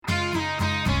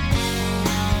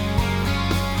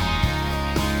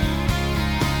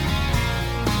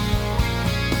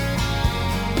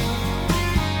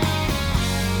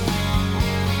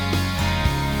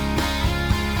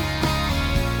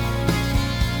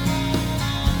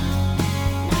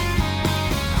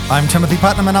I'm Timothy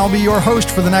Putnam, and I'll be your host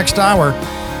for the next hour.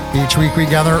 Each week we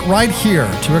gather right here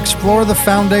to explore the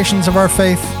foundations of our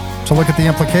faith, to look at the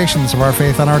implications of our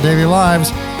faith on our daily lives,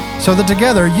 so that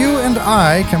together you and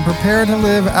I can prepare to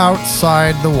live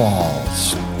outside the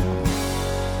walls.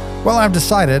 Well, I've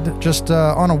decided, just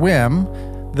on a whim,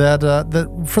 that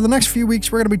for the next few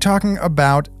weeks we're going to be talking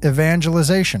about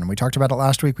evangelization. We talked about it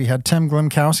last week. We had Tim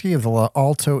Glimkowski of the La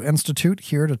Alto Institute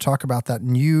here to talk about that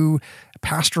new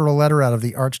pastoral letter out of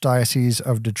the Archdiocese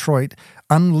of Detroit,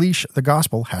 Unleash the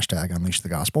Gospel, hashtag Unleash the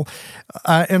Gospel.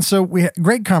 And so we had a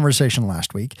great conversation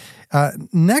last week.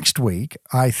 Next week,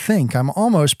 I think, I'm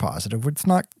almost positive, it's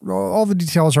not, all the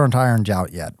details aren't ironed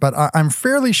out yet, but I'm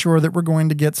fairly sure that we're going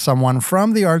to get someone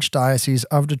from the Archdiocese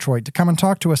of Detroit to come and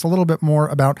talk to us a little bit more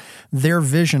about their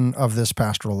vision of this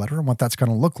pastoral letter and what that's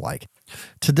going to look like.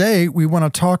 Today, we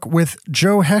want to talk with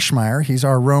Joe Heschmeyer. He's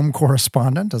our Rome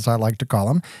correspondent, as I like to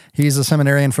call him. He's a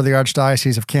seminarian for the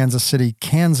Archdiocese of Kansas City,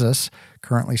 Kansas,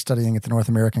 currently studying at the North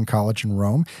American College in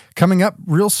Rome. Coming up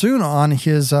real soon on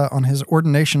his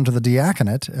ordination to the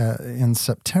diaconate in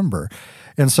September.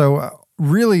 And so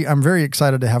really, I'm very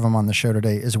excited to have him on the show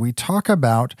today as we talk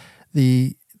about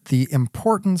the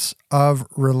importance of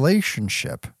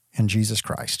relationship in Jesus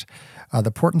Christ, the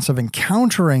importance of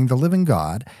encountering the living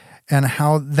God, and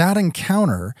how that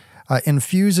encounter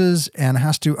infuses and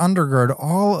has to undergird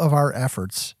all of our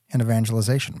efforts in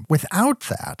evangelization. Without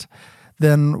that,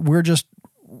 then we're just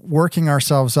working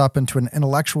ourselves up into an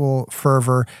intellectual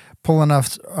fervor, pulling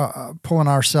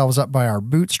ourselves up by our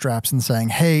bootstraps and saying,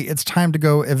 hey, it's time to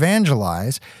go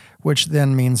evangelize, which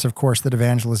then means, of course, that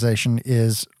evangelization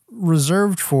is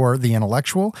reserved for the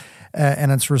intellectual,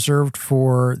 and it's reserved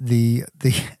for the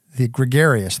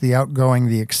gregarious, the outgoing,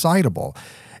 the excitable.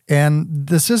 And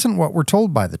this isn't what we're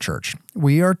told by the church.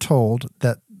 We are told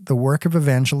that the work of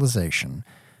evangelization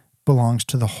belongs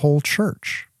to the whole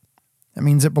church. That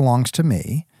means it belongs to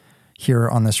me here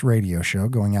on this radio show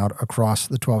going out across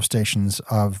the 12 stations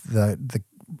of the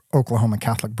Oklahoma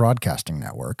Catholic Broadcasting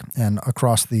Network and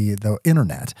across the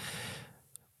internet.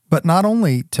 But not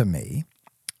only to me,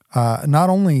 not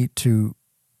only to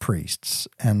priests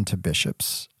and to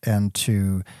bishops and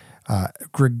to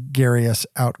gregarious,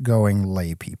 outgoing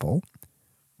lay people,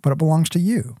 but it belongs to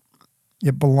you.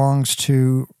 It belongs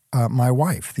to my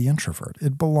wife, the introvert.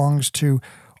 It belongs to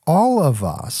all of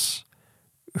us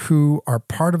who are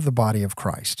part of the body of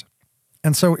Christ.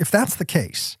 And so if that's the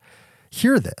case,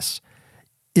 hear this.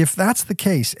 If that's the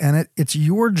case and it's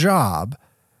your job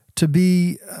to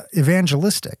be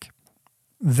evangelistic,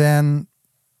 then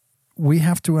we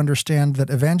have to understand that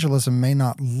evangelism may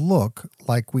not look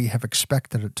like we have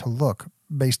expected it to look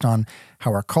based on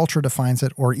how our culture defines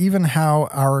it or even how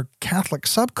our Catholic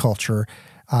subculture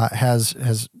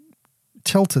has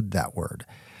tilted that word.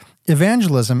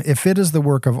 Evangelism, if it is the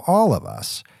work of all of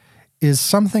us, is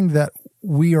something that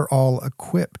we are all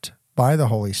equipped by the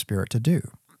Holy Spirit to do.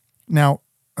 Now,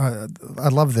 I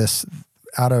love this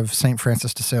out of St.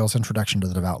 Francis de Sales' Introduction to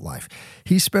the Devout Life.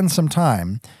 He spends some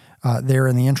time there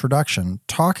in the introduction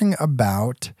talking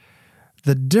about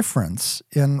the difference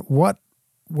in what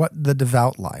the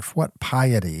devout life, what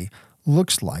piety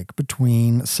looks like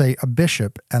between, say, a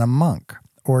bishop and a monk,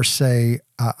 or say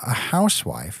a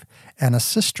housewife and a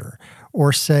sister,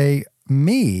 or say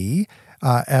me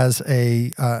as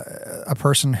a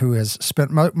person who has spent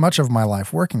much of my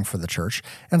life working for the church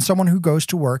and someone who goes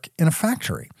to work in a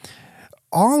factory.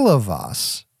 All of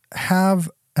us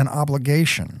have an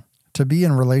obligation to be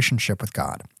in relationship with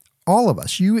God. All of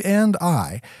us, you and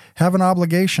I, have an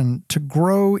obligation to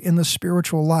grow in the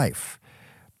spiritual life.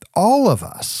 All of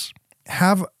us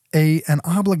have an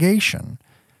obligation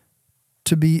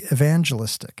to be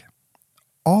evangelistic.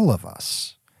 All of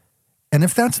us. And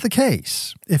if that's the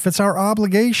case, if it's our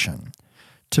obligation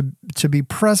to be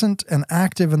present and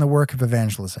active in the work of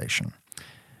evangelization,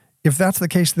 if that's the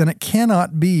case, then it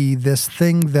cannot be this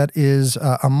thing that is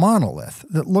a monolith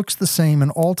that looks the same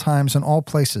in all times and all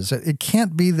places. It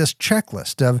can't be this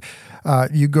checklist of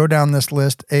you go down this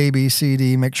list, A, B, C,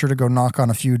 D, make sure to go knock on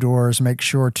a few doors, make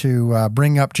sure to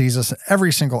bring up Jesus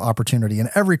every single opportunity in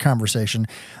every conversation,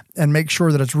 and make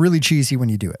sure that it's really cheesy when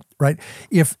you do it, right?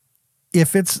 If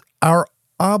it's our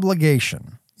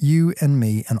obligation, you and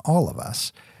me and all of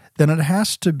us, then it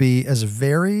has to be as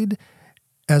varied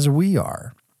as we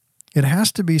are. It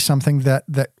has to be something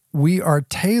that we are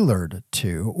tailored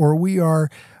to or we are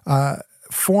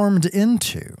formed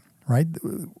into, right?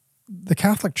 The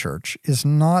Catholic Church is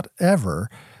not ever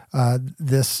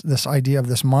this idea of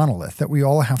this monolith that we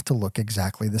all have to look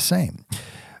exactly the same.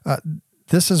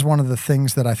 This is one of the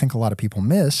things that I think a lot of people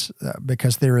miss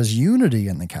because there is unity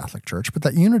in the Catholic Church, but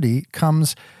that unity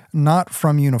comes not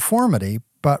from uniformity,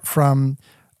 but from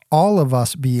all of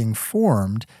us being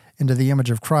formed into the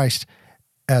image of Christ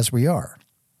as we are.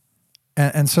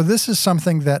 And so this is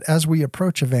something that as we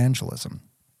approach evangelism,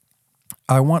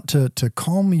 I want to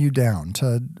calm you down,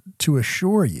 to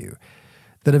assure you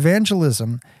that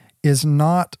evangelism is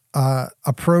not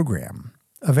a program.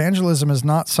 Evangelism is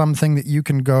not something that you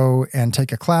can go and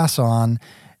take a class on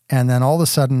and then all of a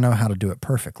sudden know how to do it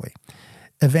perfectly.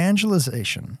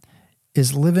 Evangelization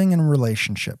is living in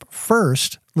relationship.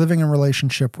 First, living in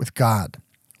relationship with God,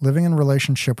 living in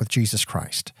relationship with Jesus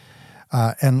Christ,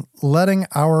 and letting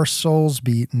our souls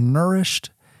be nourished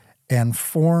and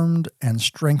formed and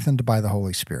strengthened by the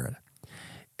Holy Spirit.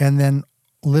 And then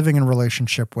living in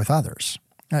relationship with others.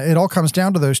 It all comes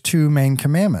down to those two main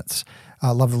commandments.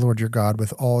 Love the Lord your God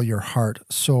with all your heart,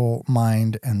 soul,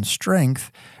 mind, and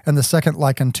strength. And the second,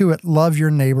 like unto it, love your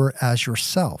neighbor as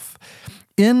yourself.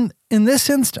 In this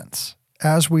instance,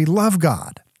 as we love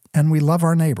God and we love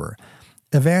our neighbor,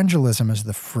 evangelism is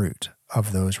the fruit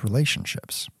of those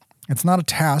relationships. It's not a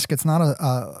task. It's not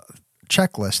a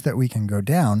checklist that we can go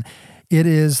down. It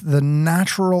is the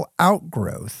natural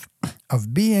outgrowth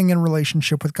of being in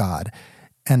relationship with God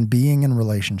and being in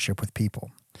relationship with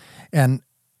people. And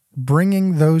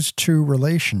bringing those two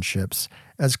relationships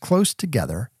as close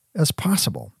together as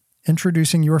possible,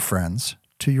 introducing your friends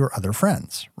to your other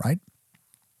friends, right?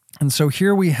 And so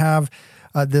here we have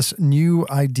this new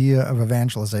idea of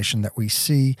evangelization that we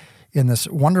see in this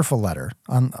wonderful letter,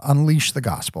 Unleash the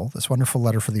Gospel, this wonderful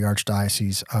letter for the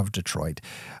Archdiocese of Detroit.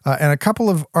 And a couple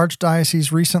of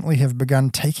archdioceses recently have begun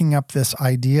taking up this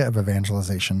idea of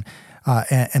evangelization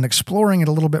and exploring it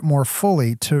a little bit more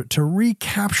fully to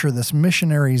recapture this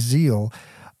missionary zeal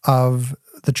of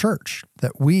the church,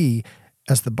 that we,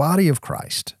 as the body of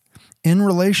Christ, in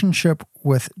relationship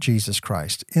with Jesus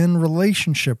Christ, in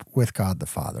relationship with God the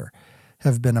Father,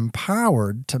 have been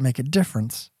empowered to make a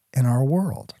difference in our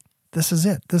world. This is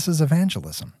it. This is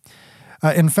evangelism.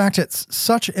 In fact, it's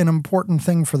such an important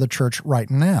thing for the church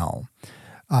right now,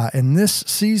 in this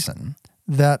season,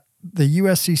 that the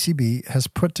USCCB has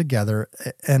put together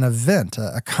an event,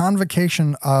 a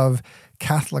convocation of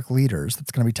Catholic leaders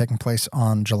that's going to be taking place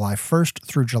on July 1st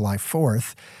through July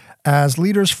 4th, as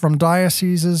leaders from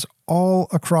dioceses all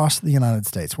across the United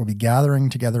States will be gathering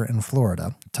together in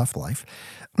Florida, tough life,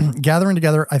 gathering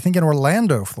together, I think in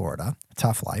Orlando, Florida,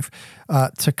 tough life,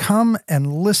 to come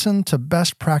and listen to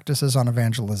best practices on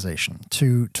evangelization,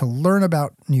 to learn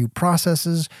about new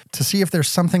processes, to see if there's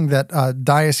something that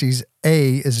Diocese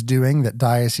A is doing that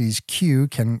Diocese Q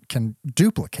can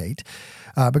duplicate,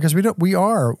 because we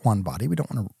are one body. We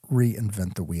don't want to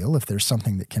reinvent the wheel. If there's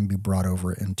something that can be brought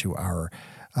over into our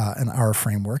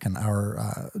framework and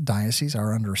our diocese,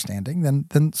 our understanding,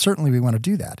 then certainly we want to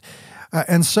do that.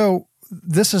 And so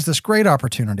this is this great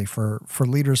opportunity for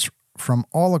leaders from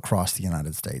all across the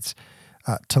United States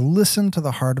to listen to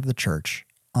the heart of the church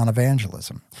on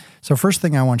evangelism. So first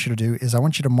thing I want you to do is I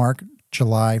want you to mark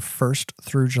July 1st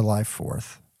through July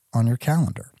 4th on your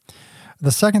calendar.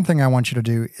 The second thing I want you to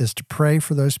do is to pray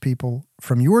for those people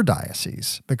from your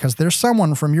diocese, because there's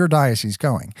someone from your diocese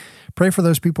going. Pray for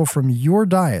those people from your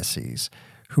diocese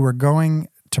who are going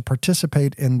to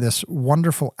participate in this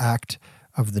wonderful act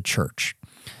of the church.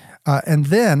 And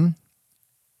then,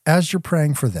 as you're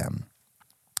praying for them,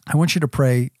 I want you to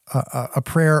pray a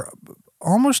prayer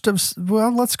almost of,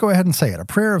 well, let's go ahead and say it, a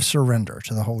prayer of surrender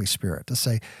to the Holy Spirit, to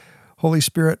say, Holy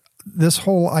Spirit, this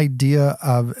whole idea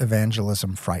of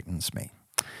evangelism frightens me.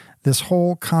 This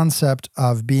whole concept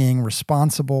of being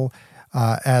responsible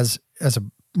as a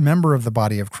member of the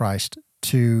body of Christ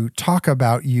to talk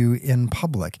about you in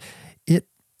public,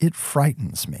 it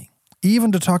frightens me.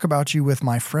 Even to talk about you with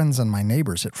my friends and my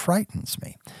neighbors, it frightens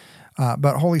me.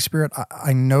 But Holy Spirit,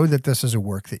 I know that this is a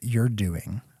work that you're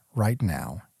doing right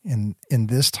now in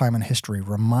this time in history,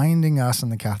 reminding us in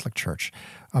the Catholic Church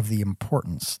of the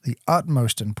importance, the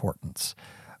utmost importance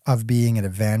of being an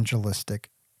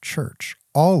evangelistic church,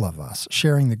 all of us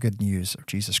sharing the good news of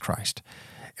Jesus Christ.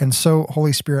 And so,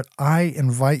 Holy Spirit, I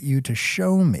invite you to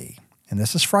show me, and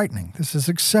this is frightening, this is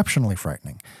exceptionally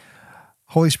frightening.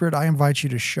 Holy Spirit, I invite you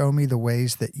to show me the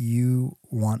ways that you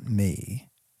want me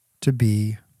to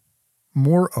be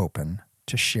more open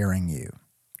to sharing you.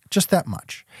 Just that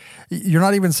much. You're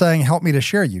not even saying, help me to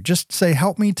share you. Just say,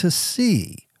 help me to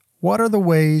see. What are the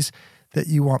ways that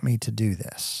you want me to do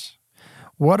this?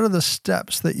 What are the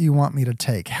steps that you want me to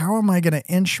take? How am I going to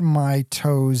inch my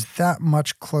toes that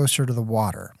much closer to the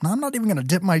water? Now, I'm not even going to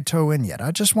dip my toe in yet.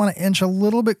 I just want to inch a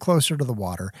little bit closer to the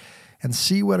water and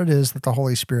see what it is that the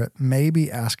Holy Spirit may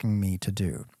be asking me to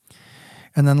do.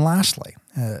 And then lastly,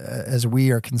 as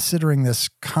we are considering this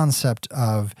concept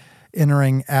of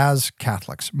entering as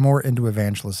Catholics more into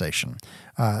evangelization,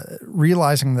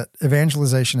 realizing that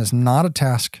evangelization is not a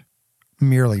task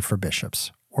merely for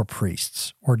bishops or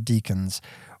priests or deacons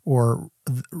or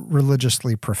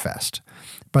religiously professed,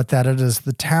 but that it is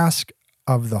the task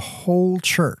of the whole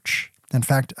church. In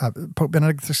fact, Pope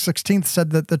Benedict XVI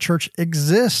said that the church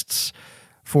exists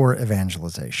for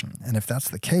evangelization. And if that's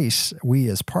the case, we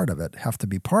as part of it have to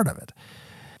be part of it.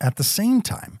 At the same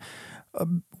time,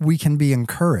 we can be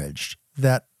encouraged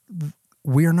that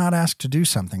we are not asked to do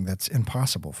something that's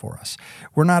impossible for us.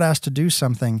 We're not asked to do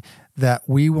something that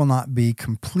we will not be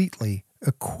completely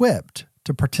equipped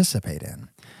to participate in.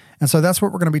 And so that's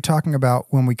what we're going to be talking about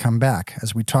when we come back,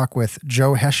 as we talk with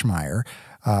Joe Heschmeyer,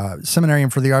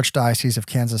 seminarian for the Archdiocese of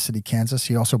Kansas City, Kansas.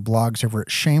 He also blogs over at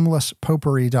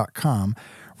shamelesspopery.com.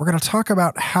 We're going to talk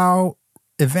about how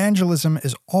evangelism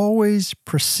is always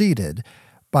preceded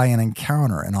by an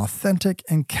encounter, an authentic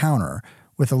encounter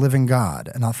with the living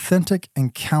God, an authentic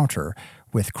encounter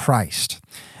with Christ,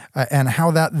 and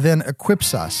how that then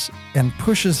equips us and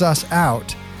pushes us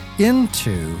out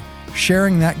into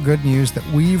sharing that good news that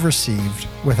we've received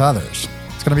with others.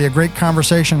 It's going to be a great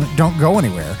conversation. Don't go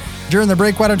anywhere. During the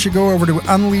break, why don't you go over to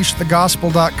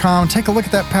unleashthegospel.com, take a look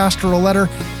at that pastoral letter,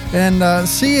 and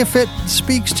see if it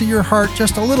speaks to your heart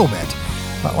just a little bit.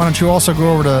 Why don't you also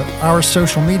go over to our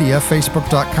social media,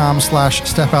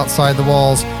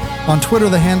 facebook.com/StepOutsideTheWalls. On Twitter,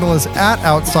 the handle is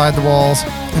 @OutsideTheWalls,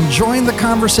 and join the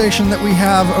conversation that we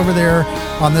have over there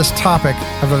on this topic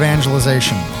of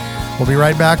evangelization. We'll be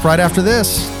right back right after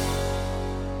this.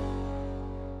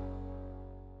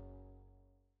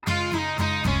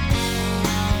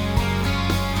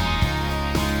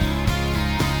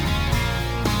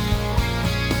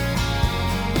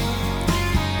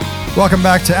 Welcome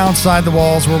back to Outside the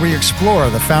Walls, where we explore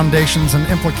the foundations and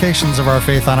implications of our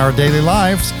faith on our daily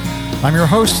lives. I'm your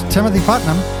host, Timothy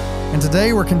Putnam, and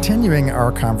today we're continuing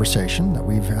our conversation that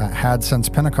we've had since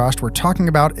Pentecost. We're talking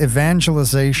about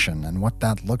evangelization and what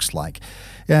that looks like.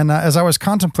 And as I was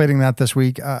contemplating that this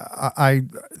week, I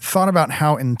thought about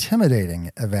how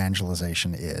intimidating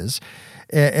evangelization is.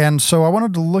 And so I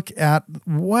wanted to look at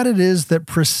what it is that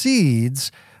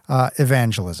precedes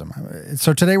evangelism.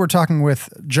 So today we're talking with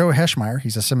Joe Heschmeyer.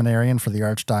 He's a seminarian for the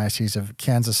Archdiocese of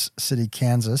Kansas City,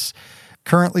 Kansas,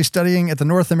 currently studying at the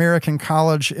North American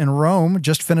College in Rome,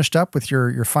 just finished up with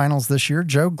your finals this year.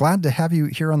 Joe, glad to have you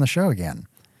here on the show again.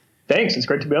 Thanks. It's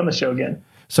great to be on the show again.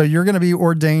 So you're going to be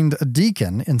ordained a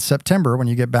deacon in September when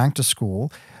you get back to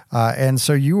school. And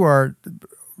so you are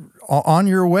on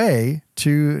your way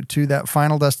to that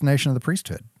final destination of the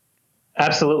priesthood.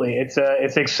 Absolutely. It's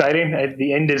exciting.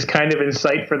 The end is kind of in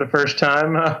sight for the first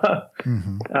time. But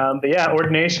yeah,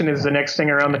 ordination is the next thing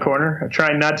around the corner. I'm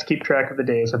trying not to keep track of the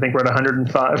days. I think we're at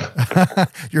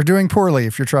 105. You're doing poorly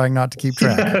if you're trying not to keep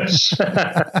track.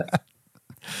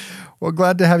 Well,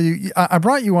 glad to have you. I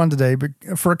brought you on today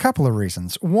for a couple of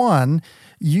reasons. One,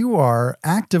 you are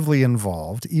actively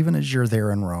involved, even as you're there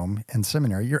in Rome in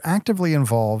seminary, you're actively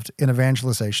involved in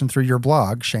evangelization through your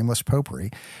blog, Shameless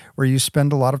Popery, where you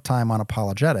spend a lot of time on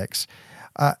apologetics.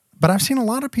 But I've seen a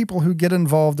lot of people who get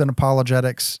involved in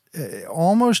apologetics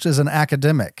almost as an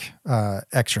academic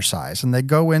exercise, and they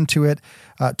go into it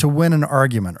to win an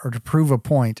argument or to prove a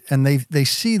point, and they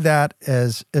see that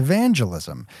as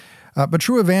evangelism. But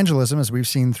true evangelism, as we've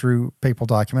seen through papal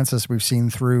documents, as we've seen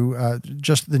through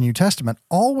just the New Testament,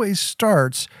 always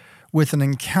starts with an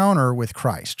encounter with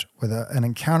Christ, with an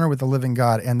encounter with the living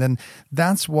God. And then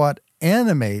that's what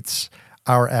animates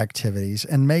our activities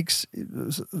and makes,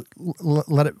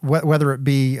 whether it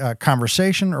be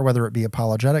conversation or whether it be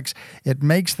apologetics, it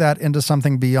makes that into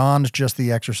something beyond just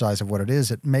the exercise of what it is.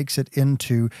 It makes it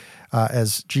into,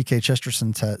 as G.K.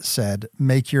 Chesterton said,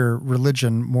 make your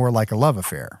religion more like a love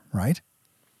affair, right?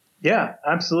 Yeah,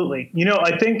 absolutely.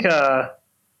 I think, at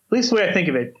least the way I think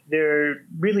of it, there are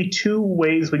really two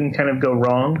ways we can kind of go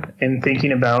wrong in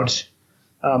thinking about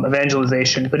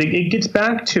evangelization. But it gets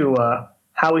back to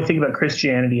how we think about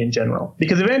Christianity in general.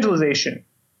 Because evangelization,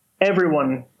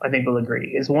 everyone, I think, will agree,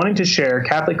 is wanting to share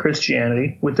Catholic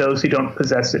Christianity with those who don't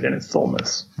possess it in its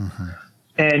fullness. Mm-hmm.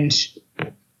 And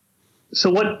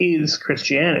so what is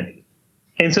Christianity?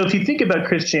 And so if you think about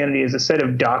Christianity as a set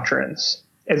of doctrines,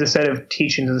 as a set of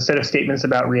teachings, as a set of statements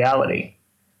about reality,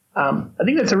 I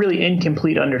think that's a really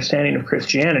incomplete understanding of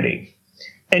Christianity.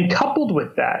 And coupled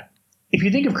with that, if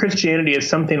you think of Christianity as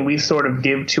something we sort of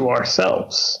give to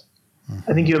ourselves,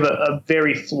 I think you have a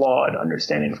very flawed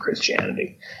understanding of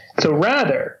Christianity. So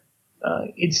rather,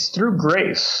 it's through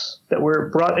grace that we're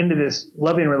brought into this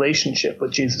loving relationship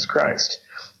with Jesus Christ.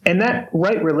 And that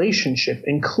right relationship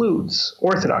includes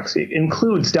orthodoxy, it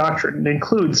includes doctrine, it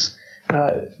includes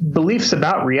beliefs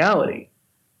about reality.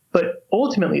 But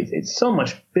ultimately, it's so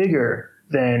much bigger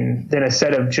than a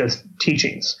set of just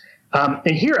teachings.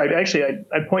 And here,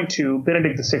 I'd point to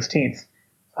Benedict XVI.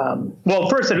 Well,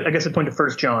 first, I guess I'd point to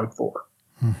 1 John 4.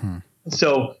 Mm-hmm.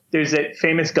 So there's that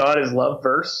famous God is love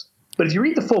verse. But if you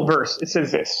read the full verse, it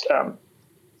says this.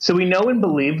 So we know and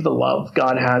believe the love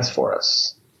God has for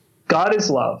us. God is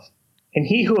love, and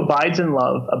he who abides in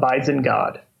love abides in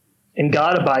God, and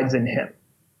God abides in him.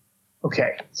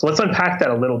 Okay, so let's unpack that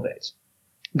a little bit.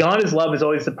 God is love is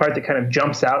always the part that kind of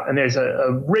jumps out, and there's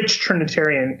a rich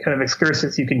Trinitarian kind of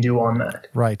excursus you can do on that.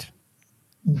 Right.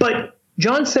 But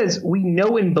John says we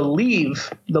know and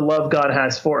believe the love God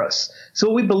has for us. So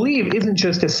what we believe isn't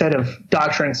just a set of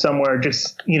doctrine somewhere,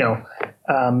 just,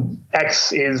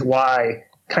 X is Y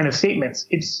kind of statements.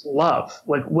 It's love.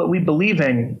 Like what we believe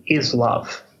in is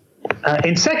love.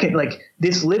 And second, like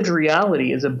this lived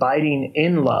reality is abiding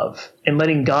in love and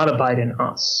letting God abide in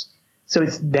us. So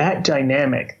it's that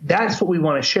dynamic. That's what we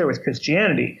want to share with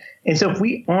Christianity. And so if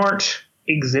we aren't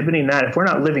exhibiting that, if we're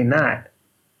not living that,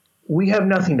 we have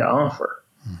nothing to offer.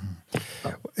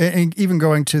 Mm-hmm. And even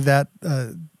going to that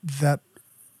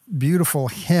beautiful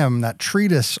hymn, that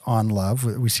treatise on love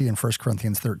we see in 1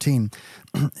 Corinthians 13,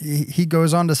 he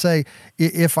goes on to say,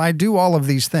 if I do all of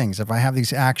these things, if I have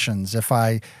these actions, if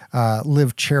I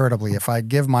live charitably, if I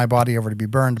give my body over to be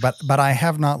burned, but I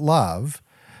have not love,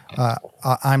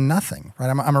 I'm nothing, right?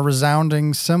 I'm a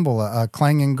resounding cymbal, a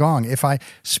clanging gong. If I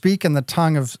speak in the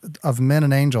tongue of men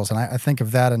and angels, and I think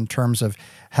of that in terms of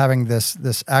having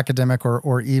this academic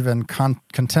or even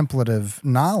contemplative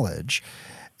knowledge,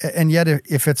 and yet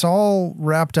if it's all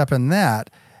wrapped up in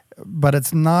that, but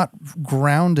it's not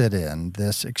grounded in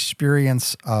this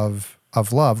experience of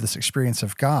love, this experience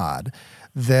of God,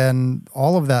 then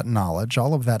all of that knowledge,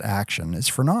 all of that action is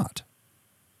for naught.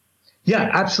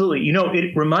 Yeah, absolutely.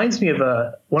 It reminds me of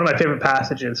one of my favorite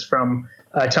passages from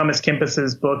Thomas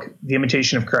Kempis's book, The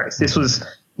Imitation of Christ. This was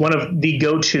one of the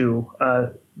go-to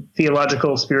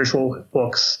theological, spiritual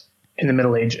books in the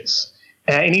Middle Ages.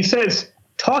 And he says,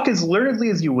 talk as learnedly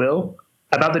as you will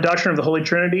about the doctrine of the Holy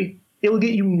Trinity. It will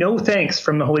get you no thanks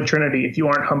from the Holy Trinity if you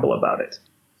aren't humble about it.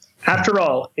 After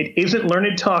all, it isn't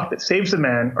learned talk that saves a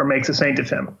man or makes a saint of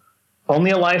him.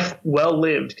 Only a life well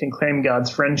lived can claim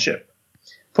God's friendship.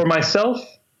 For myself,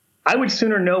 I would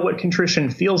sooner know what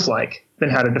contrition feels like than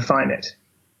how to define it.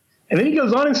 And then he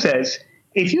goes on and says,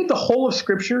 if you had the whole of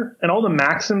Scripture and all the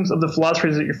maxims of the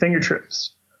philosophers at your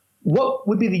fingertips, what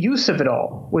would be the use of it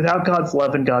all without God's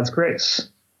love and God's grace?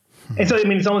 And so,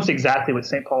 it's almost exactly what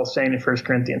St. Paul is saying in 1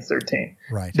 Corinthians 13.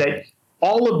 Right. That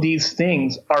all of these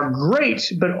things are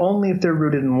great, but only if they're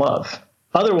rooted in love.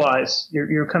 Otherwise,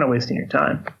 you're kind of wasting your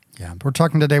time. Yeah, we're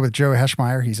talking today with Joe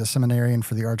Heschmeyer. He's a seminarian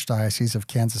for the Archdiocese of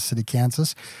Kansas City,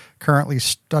 Kansas, currently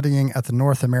studying at the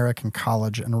North American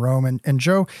College in Rome. And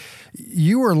Joe,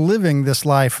 you are living this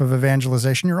life of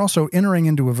evangelization. You're also entering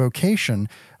into a vocation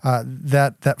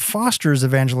that fosters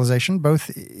evangelization, both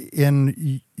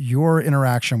in your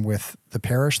interaction with the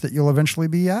parish that you'll eventually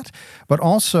be at, but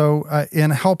also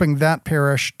in helping that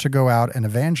parish to go out and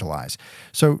evangelize.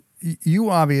 So you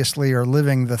obviously are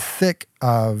living the thick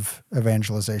of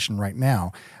evangelization right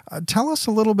now. Tell us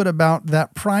a little bit about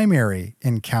that primary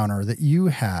encounter that you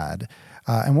had,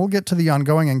 and we'll get to the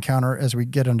ongoing encounter as we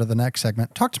get into the next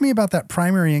segment. Talk to me about that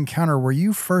primary encounter where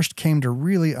you first came to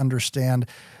really understand,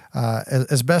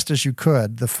 as best as you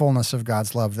could, the fullness of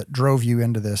God's love that drove you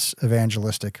into this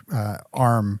evangelistic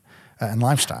arm and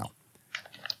lifestyle.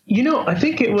 I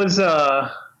think it was...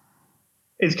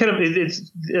 It's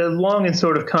a long and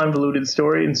sort of convoluted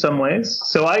story in some ways.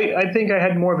 So I think I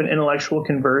had more of an intellectual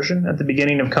conversion at the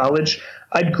beginning of college.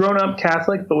 I'd grown up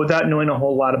Catholic, but without knowing a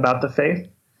whole lot about the faith.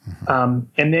 And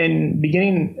then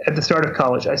beginning at the start of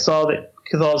college, I saw that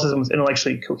Catholicism was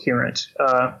intellectually coherent.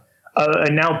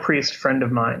 A now priest friend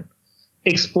of mine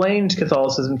explained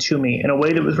Catholicism to me in a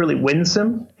way that was really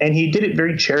winsome, and he did it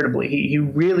very charitably. He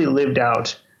really lived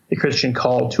out the Christian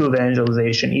call to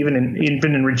evangelization, even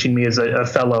enriching me as a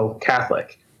fellow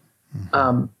Catholic.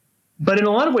 But in a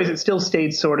lot of ways, it still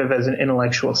stayed sort of as an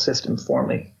intellectual system for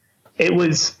me. It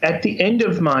was at the end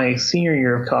of my senior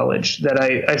year of college that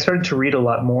I started to read a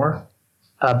lot more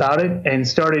about it and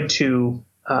started to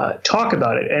talk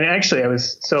about it. And actually,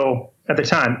 at the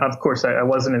time, of course, I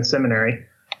wasn't in seminary.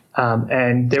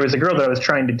 And there was a girl that I was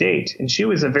trying to date, and she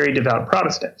was a very devout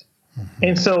Protestant.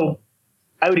 And so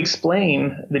I would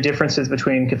explain the differences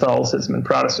between Catholicism and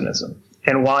Protestantism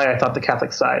and why I thought the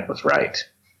Catholic side was right.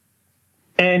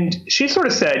 And she sort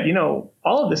of said,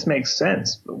 all of this makes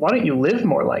sense, but why don't you live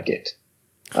more like it?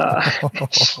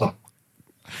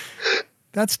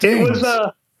 That's dangerous.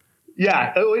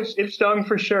 It stung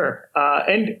for sure.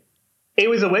 And it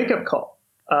was a wake-up call.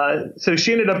 So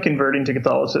she ended up converting to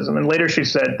Catholicism. And later she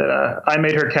said that I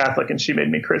made her Catholic and she made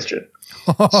me Christian.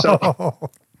 So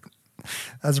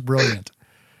that's brilliant.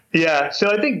 Yeah. So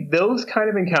I think those kind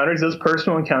of encounters, those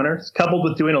personal encounters, coupled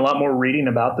with doing a lot more reading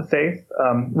about the faith,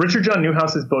 Richard John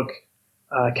Newhouse's book,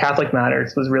 Catholic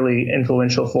Matters, was really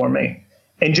influential for me.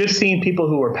 And just seeing people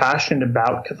who were passionate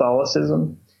about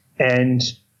Catholicism and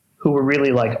who were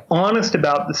really honest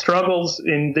about the struggles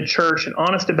in the church and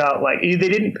honest about they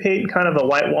didn't paint kind of a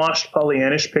whitewashed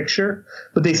Pollyannish picture,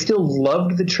 but they still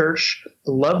loved the church,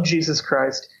 loved Jesus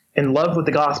Christ, and loved what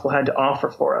the gospel had to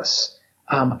offer for us.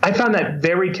 I found that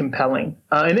very compelling.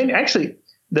 And then actually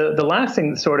the last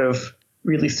thing that sort of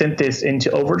really sent this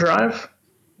into overdrive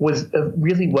was a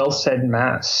really well said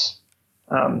mass.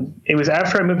 It was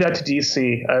after I moved out to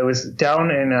DC. I was down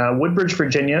in Woodbridge,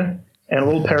 Virginia, in a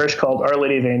little parish called Our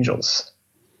Lady of Angels.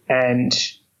 And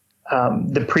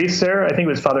the priest there, I think it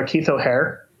was Father Keith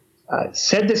O'Hare,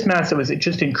 said this mass that was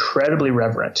just incredibly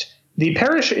reverent. The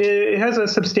parish, it has a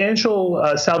substantial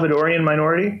Salvadorian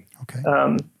minority. Okay.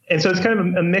 And so it's kind of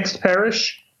a mixed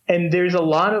parish. And there's a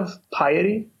lot of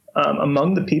piety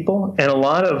among the people and a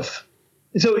lot of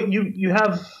 – so you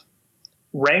have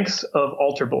ranks of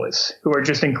altar boys who are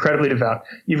just incredibly devout.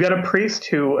 You've got a priest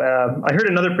who I heard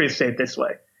another priest say it this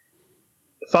way.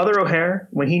 Father O'Hare,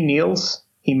 when he kneels,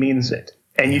 he means it.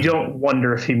 And you don't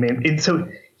wonder if he means it. So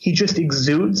he just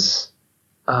exudes.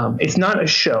 It's not a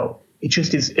show. It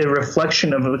just is a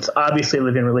reflection of what's obviously a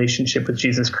living relationship with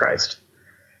Jesus Christ.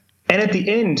 And at the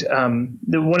end,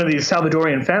 one of these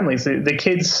Salvadorian families, the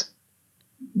kids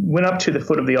went up to the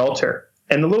foot of the altar.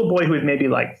 And the little boy who was maybe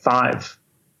 5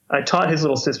 taught his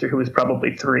little sister, who was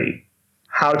probably 3,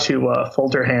 how to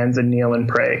fold her hands and kneel and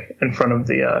pray in front of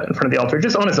the altar,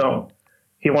 just on his own.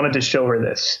 He wanted to show her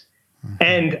this. Mm-hmm.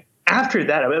 And after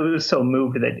that, I was so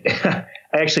moved that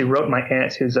I actually wrote my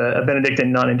aunt, who's a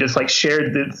Benedictine nun, and just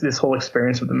shared this whole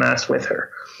experience of the Mass with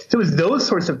her. So it was those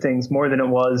sorts of things more than it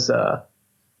was,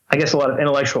 I guess, a lot of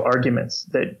intellectual arguments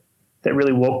that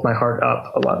really woke my heart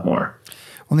up a lot more.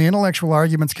 Well, the intellectual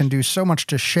arguments can do so much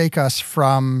to shake us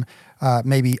from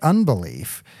maybe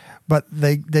unbelief, but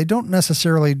they don't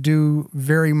necessarily do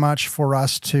very much for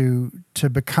us to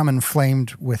become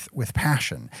inflamed with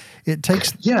passion. It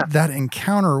takes that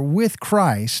encounter with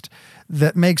Christ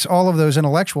that makes all of those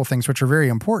intellectual things, which are very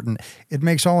important, it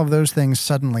makes all of those things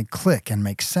suddenly click and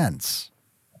make sense.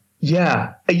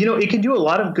 Yeah. It can do a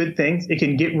lot of good things. It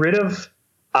can get rid of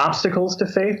obstacles to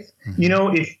faith.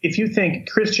 Mm-hmm. If you think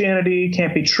Christianity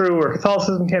can't be true or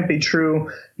Catholicism can't be true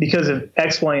because of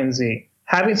X, Y, and Z,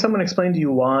 having someone explain to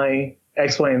you why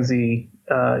X, Y, and Z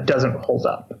doesn't hold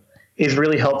up is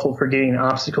really helpful for getting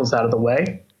obstacles out of the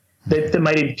way that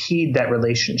might impede that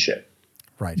relationship.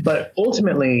 Right. But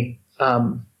ultimately,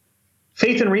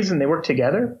 faith and reason, they work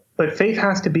together, but faith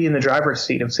has to be in the driver's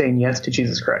seat of saying yes to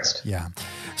Jesus Christ. Yeah.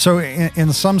 So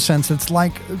in some sense, it's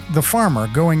like the farmer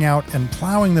going out and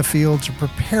plowing the field to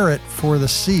prepare it for the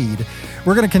seed.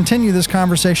 We're going to continue this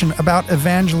conversation about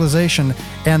evangelization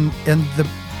and the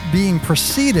being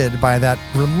preceded by that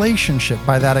relationship,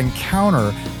 by that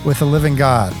encounter with the living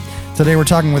God. Today we're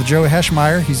talking with Joe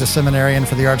Heschmeyer. He's a seminarian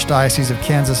for the Archdiocese of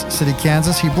Kansas City,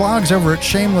 Kansas. He blogs over at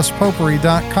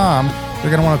shamelesspopery.com. You're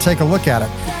going to want to take a look at it.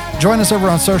 Join us over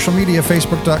on social media,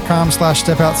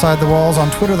 facebook.com/StepOutsideTheWalls.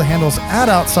 On Twitter, the handle's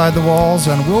 @OutsideTheWalls,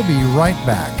 and we'll be right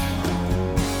back.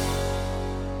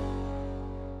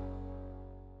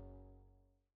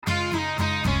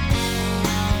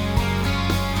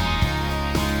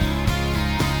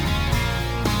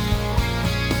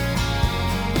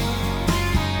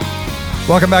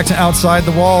 Welcome back to Outside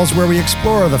the Walls, where we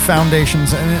explore the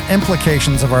foundations and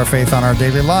implications of our faith on our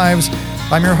daily lives.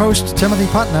 I'm your host, Timothy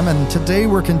Putnam, and today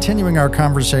we're continuing our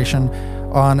conversation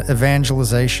on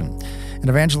evangelization. And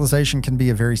evangelization can be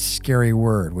a very scary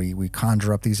word. We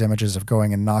conjure up these images of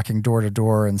going and knocking door to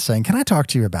door and saying, "Can I talk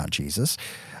to you about Jesus?"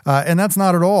 And that's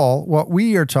not at all what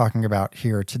we are talking about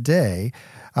here today.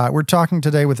 We're talking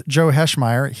today with Joe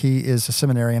Heschmeyer. He is a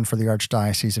seminarian for the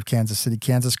Archdiocese of Kansas City,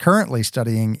 Kansas, currently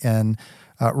studying in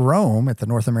Rome at the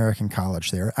North American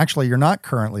College there. Actually, you're not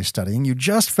currently studying. You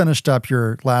just finished up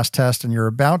your last test, and you're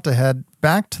about to head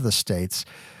back to the States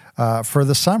for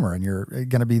the summer, and you're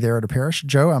going to be there at a parish.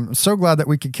 Joe, I'm so glad that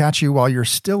we could catch you while you're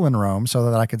still in Rome so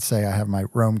that I could say I have my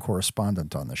Rome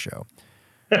correspondent on the show.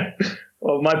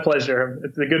 Well, my pleasure.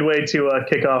 It's a good way to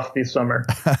kick off the summer.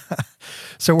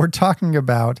 So we're talking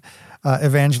about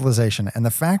evangelization and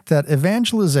the fact that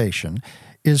evangelization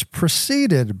is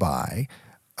preceded by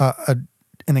an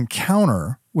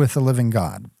encounter with the living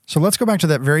God. So let's go back to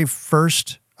that very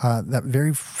first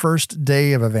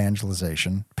day of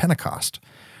evangelization, Pentecost,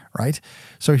 right?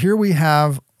 So here we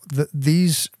have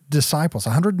these disciples,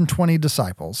 120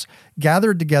 disciples,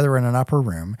 gathered together in an upper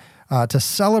room to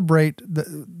celebrate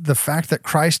the fact that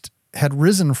Christ had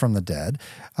risen from the dead,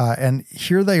 and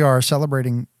here they are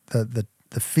celebrating the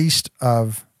feast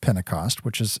of Pentecost,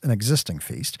 which is an existing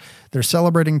feast. They're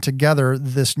celebrating together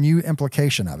this new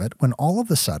implication of it when all of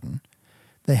a sudden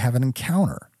they have an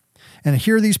encounter. And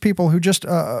here are these people who just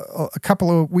a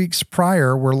couple of weeks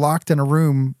prior were locked in a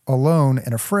room alone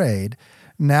and afraid.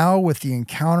 Now with the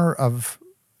encounter of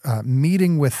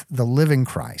meeting with the living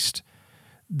Christ,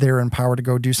 they're empowered to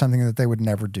go do something that they would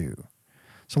never do.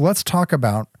 So let's talk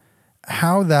about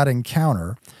how that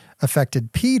encounter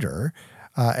affected Peter.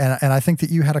 And I think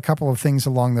that you had a couple of things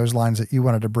along those lines that you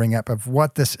wanted to bring up of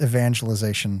what this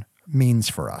evangelization means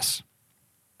for us.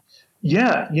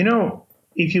 Yeah,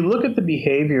 if you look at the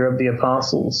behavior of the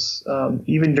apostles,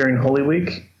 even during Holy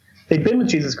Week, they've been with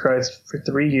Jesus Christ for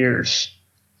 3 years.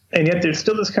 And yet there's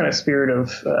still this kind of spirit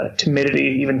of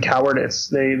timidity, even cowardice.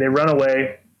 They run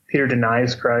away. Peter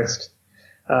denies Christ.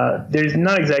 There's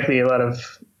not exactly a lot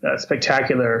of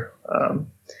spectacular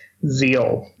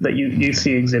zeal that you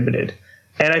see exhibited.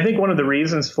 And I think one of the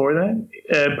reasons for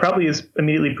that probably is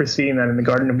immediately preceding that in the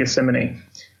Garden of Gethsemane.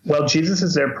 While Jesus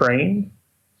is there praying,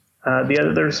 the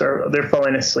others they're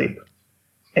falling asleep.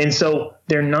 And so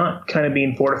they're not kind of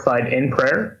being fortified in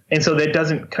prayer. And so that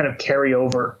doesn't kind of carry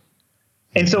over.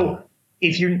 And so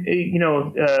if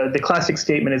the classic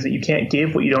statement is that you can't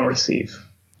give what you don't receive.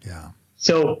 Yeah.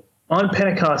 So on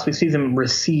Pentecost, we see them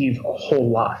receive a whole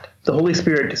lot. The Holy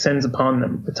Spirit descends upon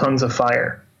them with tongues of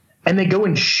fire, and they go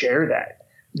and share that.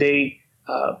 They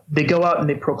go out and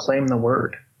they proclaim the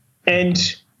word. And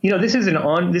this isn't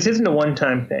a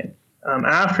one-time thing.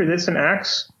 After this in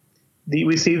Acts,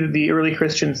 we see that the early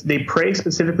Christians, they pray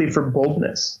specifically for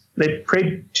boldness. They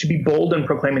pray to be bold in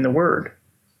proclaiming the word,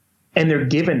 and they're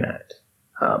given that.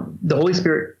 The Holy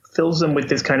Spirit fills them with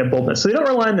this kind of boldness. So they don't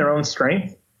rely on their own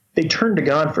strength. They turn to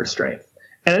God for strength.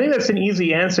 And I think that's an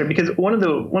easy answer, because one of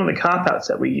the cop-outs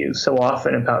that we use so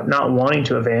often about not wanting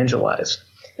to evangelize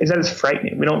is that it's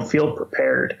frightening. We don't feel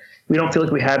prepared. We don't feel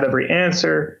like we have every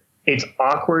answer. It's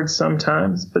awkward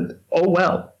sometimes, but oh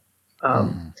well.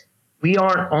 We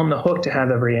aren't on the hook to have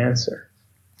every answer.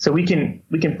 So we can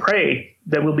pray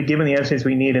that we'll be given the answers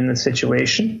we need in this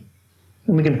situation,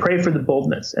 and we can pray for the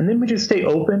boldness. And then we just stay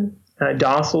open,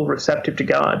 docile, receptive to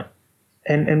God,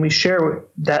 and we share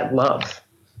that love.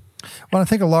 Well, I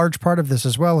think a large part of this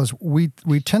as well is we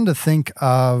tend to think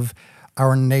of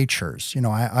our natures.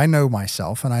 I know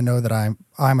myself, and I know that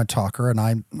I'm a talker, and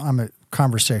I'm a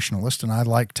conversationalist, and I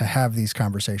like to have these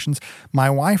conversations. My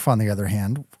wife, on the other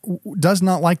hand, does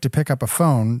not like to pick up a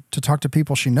phone to talk to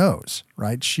people she knows,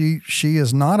 right? She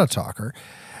is not a talker.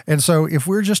 And so if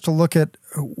we're just to look at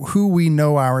who we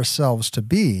know ourselves to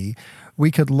be,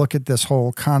 we could look at this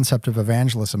whole concept of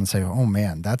evangelism and say, oh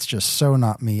man, that's just so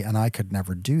not me, and I could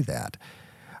never do that.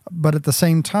 But at the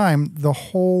same time, the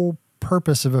whole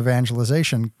purpose of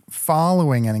evangelization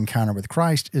following an encounter with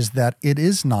Christ is that it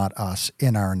is not us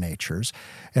in our natures.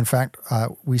 In fact,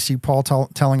 we see Paul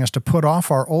telling us to put off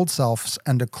our old selves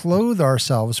and to clothe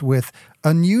ourselves with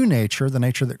a new nature, the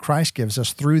nature that Christ gives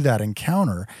us through that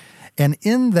encounter. And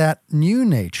in that new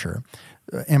nature,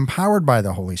 empowered by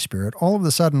the Holy Spirit, all of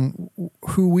a sudden,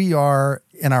 who we are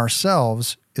in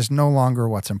ourselves is no longer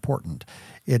what's important.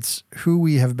 It's who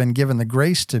we have been given the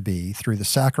grace to be through the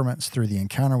sacraments, through the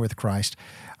encounter with Christ,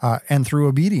 and through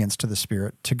obedience to the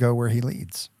Spirit to go where He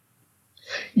leads.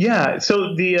 Yeah,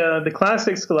 so the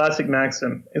classic scholastic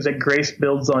maxim is that grace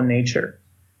builds on nature.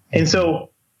 And so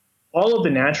all of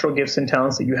the natural gifts and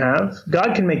talents that you have,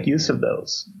 God can make use of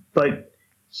those. But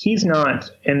He's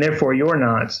not, and therefore you're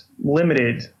not,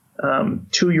 limited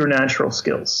to your natural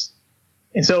skills.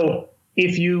 And so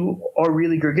if you are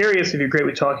really gregarious, if you're great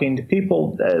with talking to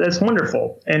people, that's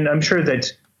wonderful. And I'm sure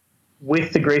that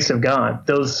with the grace of God,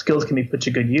 those skills can be put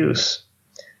to good use.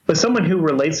 But someone who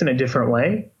relates in a different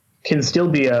way can still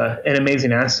be an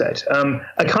amazing asset.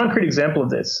 A concrete example of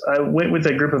this, I went with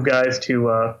a group of guys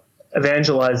to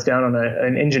evangelize down on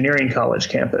an engineering college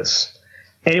campus.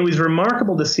 And it was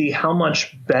remarkable to see how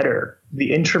much better the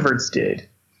introverts did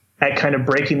at kind of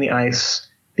breaking the ice,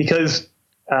 because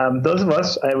those of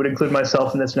us, I would include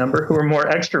myself in this number, who are more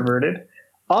extroverted,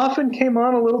 often came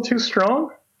on a little too strong.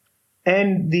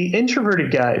 And the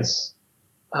introverted guys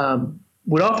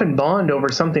would often bond over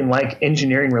something like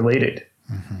engineering related.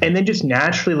 and then just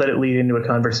naturally let it lead into a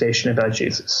conversation about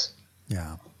Jesus.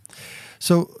 Yeah.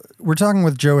 So we're talking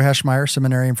with Joe Heschmeyer,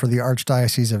 seminarian for the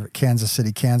Archdiocese of Kansas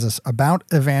City, Kansas, about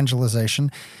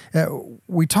evangelization.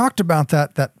 We talked about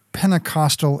that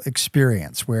Pentecostal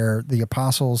experience where the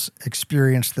apostles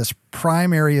experienced this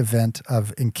primary event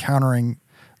of encountering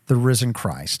the risen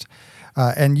Christ.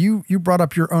 And you brought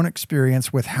up your own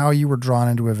experience with how you were drawn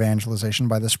into evangelization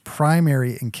by this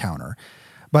primary encounter.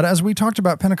 But as we talked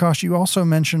about Pentecost, you also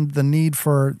mentioned the need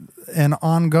for an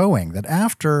ongoing, that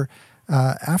after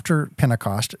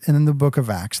Pentecost and in the book of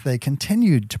Acts, they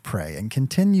continued to pray and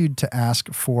continued to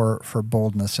ask for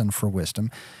boldness and for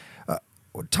wisdom.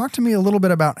 Talk to me a little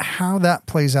bit about how that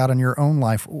plays out in your own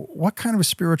life. What kind of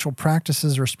spiritual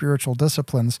practices or spiritual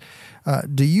disciplines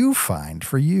do you find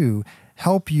for you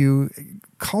help you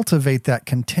cultivate that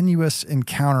continuous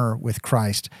encounter with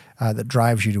Christ that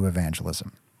drives you to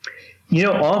evangelism?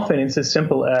 Often it's as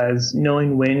simple as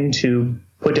knowing when to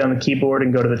put down the keyboard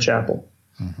and go to the chapel.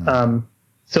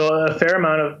 So a fair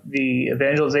amount of the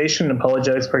evangelization and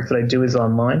apologetics work that I do is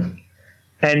online.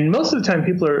 And most of the time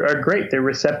people are great. They're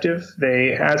receptive.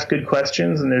 They ask good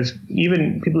questions. And there's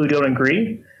even people who don't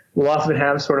agree will often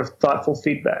have sort of thoughtful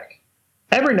feedback.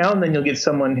 Every now and then you'll get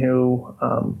someone who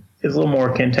is a little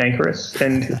more cantankerous,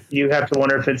 and you have to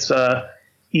wonder if it's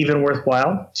even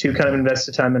worthwhile to kind of invest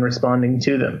the time in responding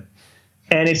to them.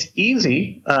 And it's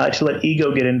easy to let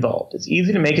ego get involved. It's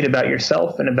easy to make it about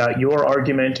yourself and about your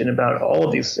argument and about all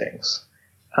of these things.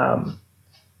 And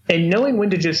knowing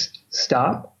when to just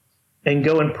stop and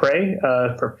go and pray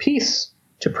for peace,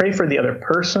 to pray for the other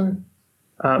person,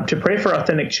 to pray for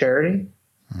authentic charity,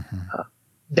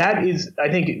 that is, I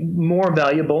think, more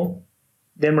valuable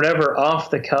than whatever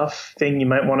off-the-cuff thing you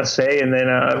might want to say and then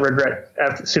regret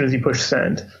as soon as you push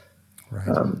send.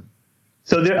 Right.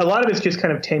 So a lot of it's just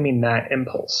kind of taming that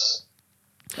impulse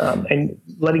and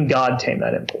letting God tame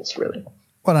that impulse, really.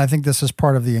 Well, I think this is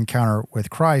part of the encounter with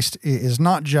Christ, is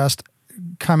not just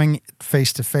coming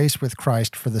face to face with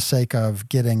Christ for the sake of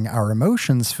getting our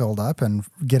emotions filled up and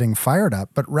getting fired up,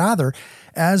 but rather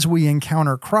as we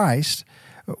encounter Christ,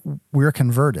 we're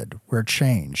converted, we're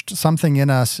changed. Something in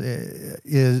us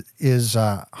is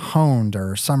honed,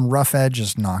 or some rough edge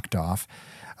is knocked off.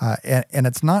 And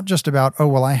it's not just about,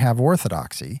 I have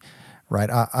orthodoxy, right?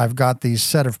 I've got these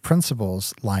set of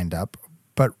principles lined up,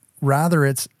 but rather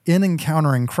it's in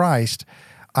encountering Christ,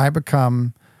 I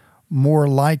become more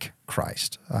like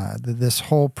Christ, this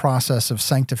whole process of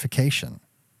sanctification.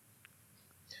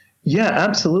 Yeah,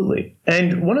 absolutely.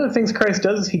 And one of the things Christ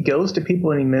does is he goes to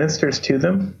people and he ministers to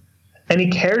them, and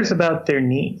he cares about their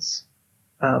needs.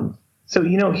 So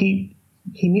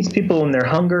he meets people in their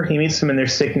hunger, he meets them in their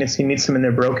sickness, he meets them in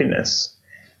their brokenness.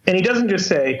 And he doesn't just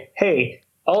say, hey,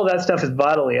 all that stuff is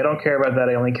bodily, I don't care about that,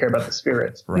 I only care about the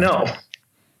spirit. Right. No.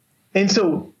 And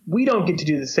so we don't get to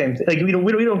do the same thing. Like we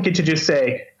don't get to just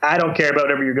say, I don't care about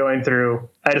whatever you're going through,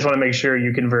 I just want to make sure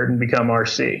you convert and become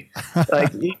RC.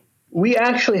 Like we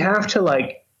actually have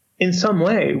to, in some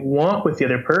way, walk with the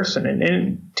other person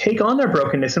and take on their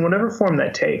brokenness in whatever form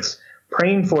that takes,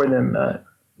 praying for them,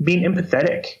 being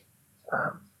empathetic.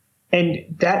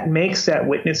 And that makes that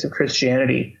witness of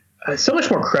Christianity so much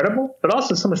more credible, but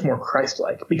also so much more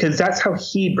Christ-like, because that's how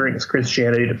he brings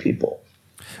Christianity to people.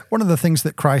 One of the things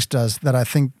that Christ does that I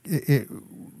think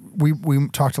we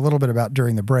talked a little bit about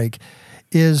during the break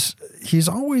is he's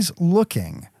always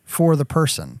looking for the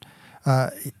person.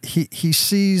 He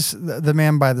sees the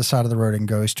man by the side of the road and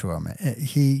goes to him.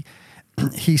 He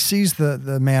sees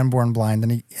the man born blind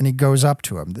and he goes up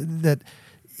to him. That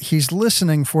he's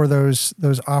listening for those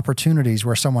opportunities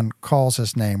where someone calls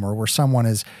his name or where someone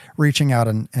is reaching out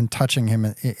and touching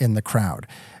him in the crowd,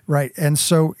 right? And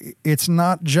so it's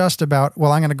not just about,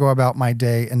 I'm going to go about my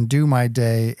day and do my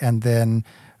day, and then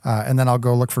I'll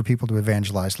go look for people to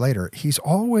evangelize later. He's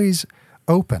always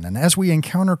open, and as we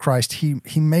encounter Christ,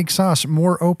 he makes us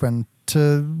more open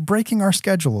to breaking our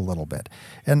schedule a little bit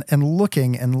and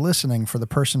looking and listening for the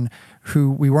person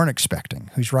who we weren't expecting,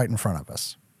 who's right in front of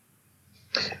us.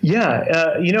 Yeah,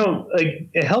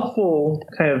 a helpful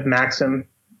kind of maxim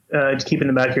to keep in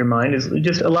the back of your mind is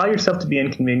just allow yourself to be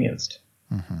inconvenienced.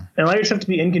 And allow yourself to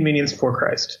be inconvenienced for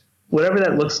Christ. Whatever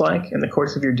that looks like in the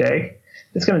course of your day,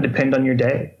 it's going to depend on your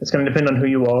day. It's going to depend on who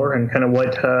you are and kind of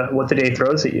what the day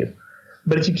throws at you.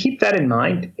 But if you keep that in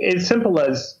mind, it's simple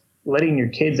as letting your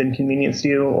kids inconvenience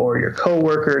you, or your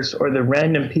coworkers, or the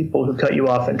random people who cut you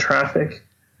off in traffic.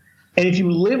 And if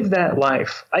you live that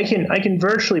life, I can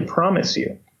virtually promise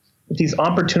you that these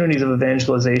opportunities of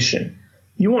evangelization,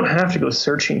 you won't have to go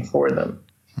searching for them.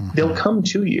 They'll come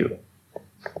to you.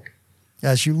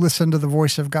 As you listen to the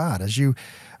voice of God, as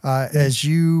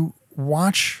you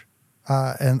watch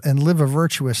and live a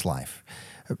virtuous life.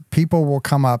 People will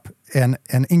come up and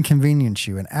inconvenience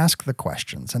you and ask the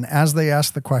questions. And as they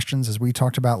ask the questions, as we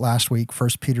talked about last week, 1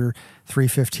 Peter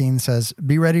 3:15 says,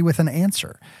 be ready with an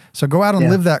answer. So go out and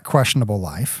live that questionable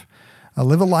life.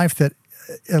 Live a life that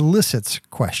elicits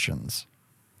questions.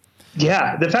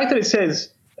 Yeah, the fact that it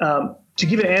says to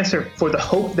give an answer for the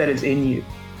hope that is in you,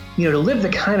 to live the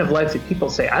kind of life that people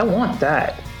say, I want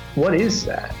that. What is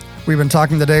that? We've been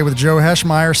talking today with Joe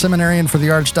Heschmeyer, seminarian for the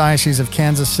Archdiocese of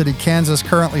Kansas City, Kansas,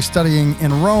 currently studying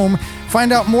in Rome.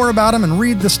 Find out more about him and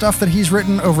read the stuff that he's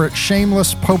written over at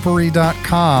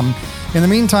shamelesspopery.com. In the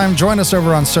meantime, join us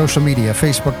over on social media,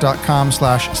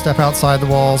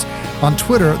 facebook.com/stepoutside-the-walls. On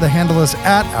Twitter, the handle is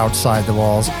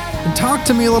 @OutsideTheWalls. And talk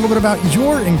to me a little bit about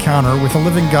your encounter with the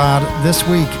living God this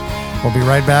week. We'll be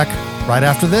right back right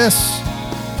after this.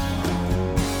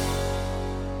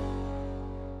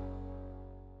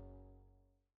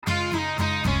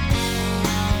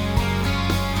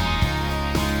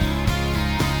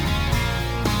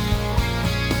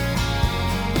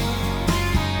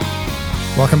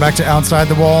 Welcome back to Outside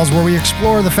the Walls, where we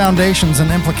explore the foundations and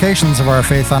implications of our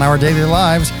faith on our daily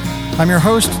lives. I'm your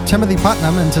host, Timothy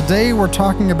Putnam, and today we're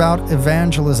talking about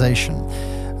evangelization.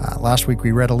 Last week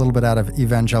we read a little bit out of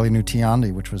Evangelii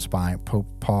Gaudium, which was by Pope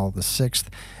Paul VI.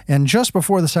 And just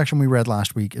before the section we read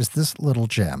last week is this little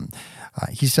gem.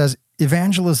 He says,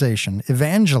 evangelizing,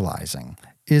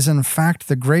 is in fact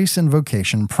the grace and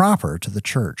vocation proper to the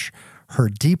Church, her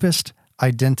deepest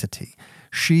identity.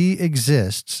 She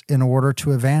exists in order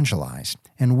to evangelize.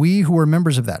 And we who are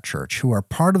members of that church, who are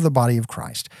part of the body of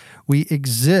Christ, we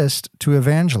exist to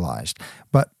evangelize,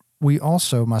 but we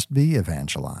also must be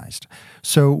evangelized.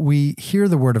 So we hear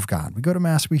the word of God. We go to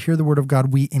Mass, we hear the word of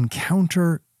God, we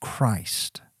encounter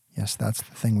Christ. Yes, that's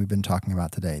the thing we've been talking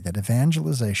about today, that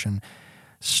evangelization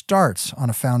starts on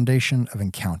a foundation of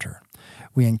encounter.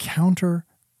 We encounter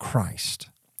Christ.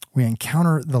 We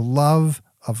encounter the love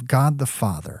of God the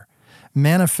Father,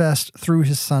 manifest through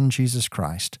his Son, Jesus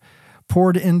Christ,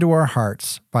 poured into our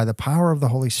hearts by the power of the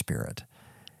Holy Spirit,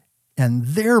 and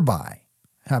thereby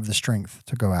have the strength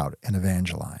to go out and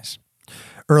evangelize.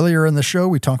 Earlier in the show,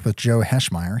 we talked with Joe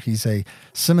Heschmeyer. He's a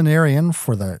seminarian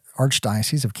for the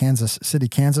Archdiocese of Kansas City,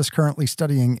 Kansas, currently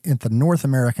studying at the North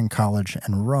American College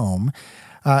in Rome.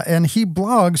 And he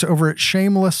blogs over at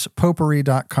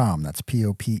shamelesspopery.com. That's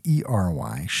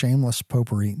Popery,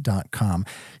 shamelesspopery.com.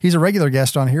 He's a regular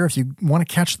guest on here. If you want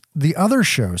to catch the other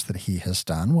shows that he has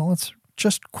done, well, it's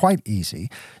just quite easy.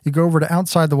 You go over to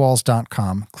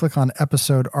outsidethewalls.com, click on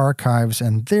episode archives,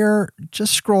 and there,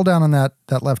 just scroll down on that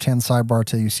left-hand sidebar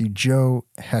till you see Joe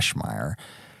Heschmeyer.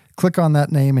 Click on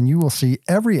that name, and you will see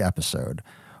every episode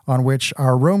on which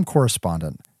our Rome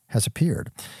correspondent has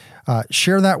appeared.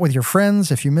 Share that with your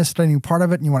friends. If you missed any part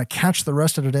of it and you want to catch the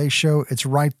rest of today's show, it's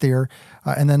right there.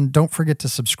 And then don't forget to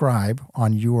subscribe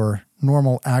on your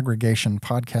normal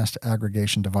podcast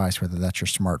aggregation device, whether that's your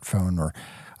smartphone or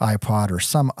iPod or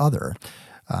some other.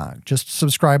 Just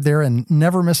subscribe there and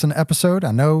never miss an episode.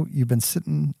 I know you've been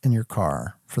sitting in your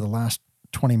car for the last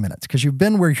 20 minutes because you've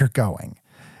been where you're going.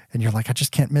 And you're like, I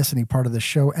just can't miss any part of this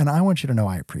show. And I want you to know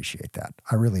I appreciate that.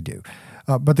 I really do.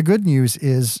 But the good news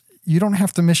is, you don't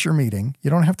have to miss your meeting.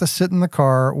 You don't have to sit in the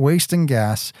car wasting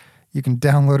gas. You can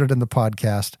download it in the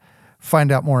podcast.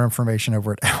 Find out more information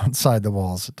over at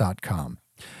outsidethewalls.com.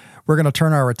 We're going to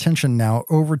turn our attention now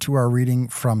over to our reading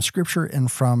from Scripture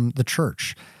and from the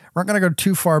Church. We're not going to go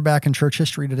too far back in church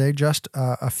history today, just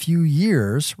a few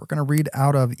years. We're going to read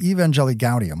out of Evangelii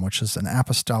Gaudium, which is an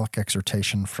apostolic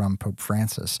exhortation from Pope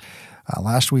Francis.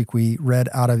 Last week we read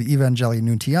out of Evangelii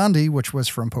Gaudium, which was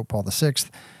from Pope Paul VI.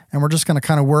 And we're just going to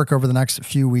kind of work over the next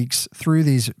few weeks through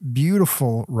these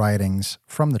beautiful writings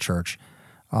from the Church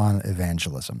on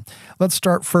evangelism. Let's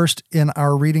start first in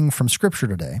our reading from Scripture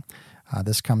today.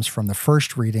 This comes from the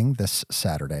first reading this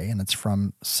Saturday, and it's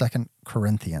from 2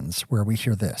 Corinthians, where we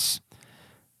hear this.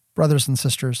 Brothers and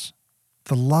sisters,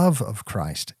 the love of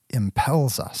Christ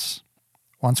impels us.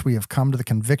 Once we have come to the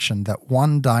conviction that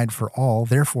one died for all,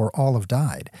 therefore all have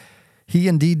died. He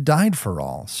indeed died for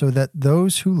all, so that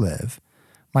those who live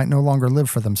might no longer live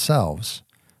for themselves,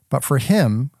 but for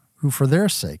him who for their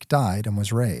sake died and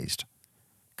was raised.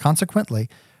 Consequently,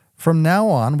 from now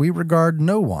on we regard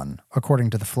no one according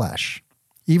to the flesh.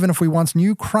 Even if we once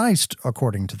knew Christ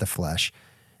according to the flesh,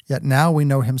 yet now we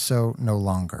know him so no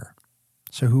longer.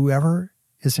 So whoever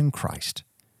is in Christ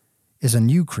is a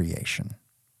new creation.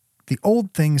 The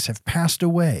old things have passed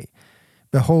away.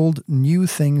 Behold, new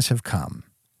things have come.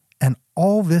 And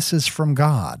all this is from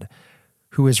God,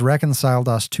 who has reconciled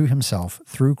us to himself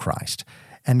through Christ,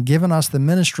 and given us the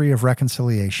ministry of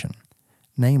reconciliation,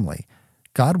 namely,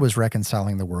 God was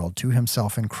reconciling the world to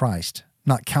himself in Christ,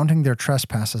 not counting their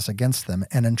trespasses against them,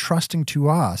 and entrusting to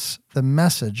us the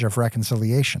message of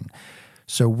reconciliation.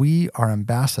 So we are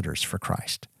ambassadors for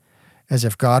Christ. As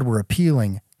if God were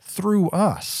appealing through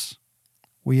us,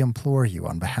 we implore you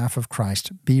on behalf of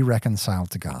Christ, be reconciled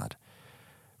to God.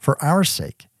 For our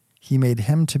sake, he made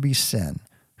him to be sin,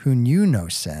 who knew no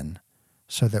sin,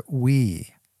 so that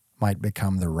we might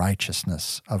become the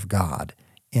righteousness of God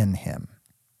in him.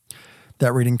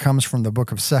 That reading comes from the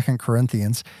book of 2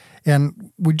 Corinthians,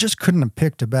 and we just couldn't have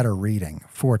picked a better reading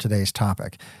for today's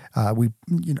topic. I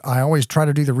always try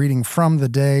to do the reading from the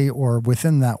day or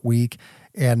within that week,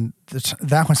 and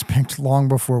that was picked long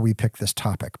before we picked this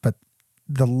topic. But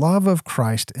the love of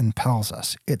Christ impels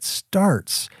us. It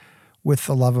starts with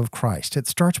the love of Christ. It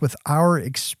starts with our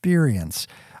experience,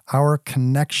 our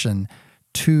connection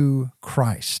to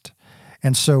Christ.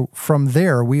 And so from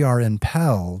there, we are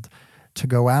impelled to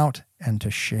go out and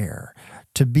to share,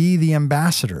 to be the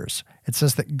ambassadors. It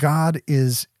says that God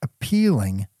is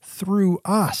appealing through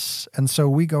us. And so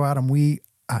we go out and we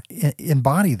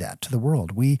embody that to the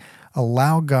world. We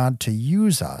allow God to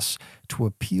use us to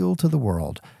appeal to the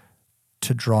world,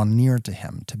 to draw near to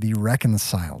him, to be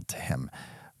reconciled to him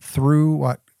through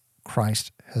what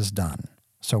Christ has done.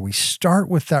 So we start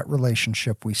with that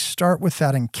relationship. We start with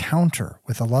that encounter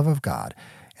with the love of God,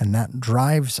 and that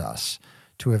drives us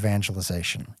to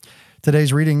evangelization.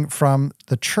 Today's reading from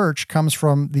the church comes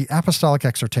from the apostolic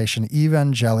exhortation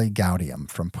Evangelii Gaudium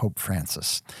from Pope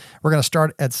Francis. We're going to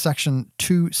start at section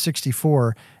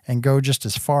 264 and go just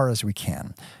as far as we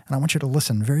can. And I want you to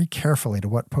listen very carefully to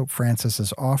what Pope Francis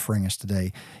is offering us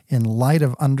today in light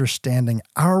of understanding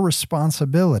our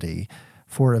responsibility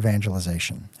for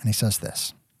evangelization. And he says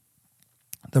this: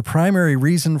 "The primary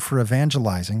reason for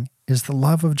evangelizing is the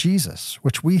love of Jesus,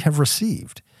 which we have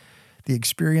received, the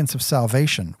experience of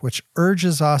salvation, which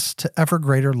urges us to ever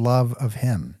greater love of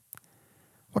him.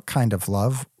 What kind of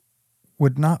love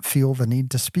would not feel the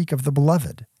need to speak of the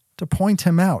beloved, to point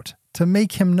him out, to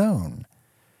make him known?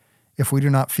 If we do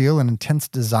not feel an intense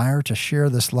desire to share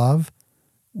this love,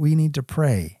 we need to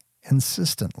pray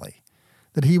insistently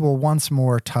that he will once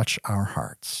more touch our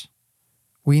hearts.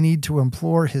 We need to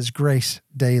implore his grace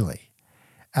daily,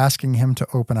 asking him to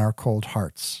open our cold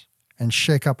hearts and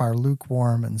shake up our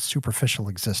lukewarm and superficial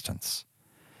existence.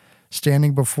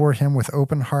 Standing before him with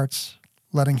open hearts,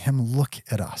 letting him look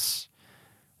at us,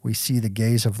 we see the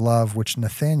gaze of love which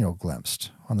Nathanael glimpsed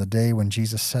on the day when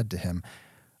Jesus said to him,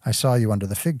 'I saw you under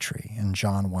the fig tree,' in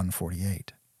John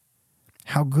 1:48.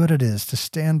 How good it is to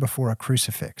stand before a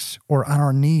crucifix or on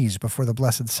our knees before the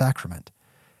Blessed Sacrament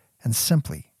and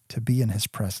simply to be in his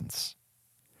presence.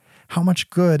 How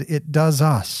much good it does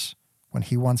us when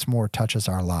he once more touches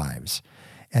our lives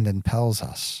and impels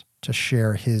us to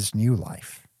share his new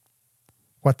life.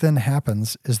 What then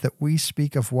happens is that we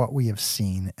speak of what we have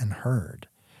seen and heard.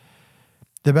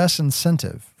 The best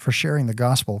incentive for sharing the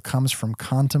gospel comes from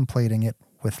contemplating it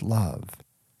with love,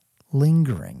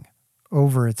 lingering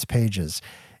over its pages,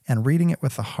 and reading it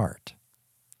with the heart.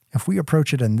 If we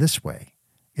approach it in this way,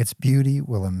 its beauty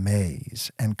will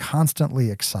amaze and constantly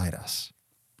excite us.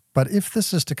 But if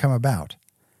this is to come about,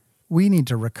 we need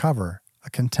to recover a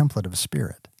contemplative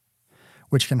spirit,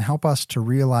 which can help us to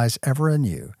realize ever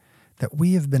anew that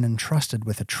we have been entrusted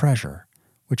with a treasure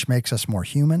which makes us more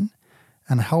human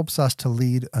and helps us to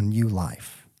lead a new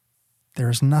life. There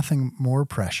is nothing more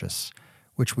precious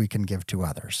which we can give to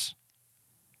others.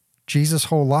 Jesus'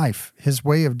 whole life, his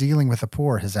way of dealing with the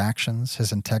poor, his actions,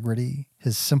 his integrity,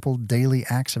 his simple daily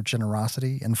acts of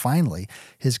generosity, and finally,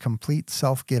 his complete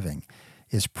self-giving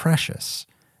is precious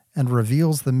and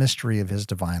reveals the mystery of his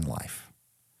divine life.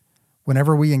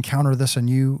 Whenever we encounter this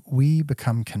anew, we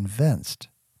become convinced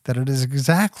that it is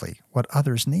exactly what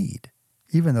others need,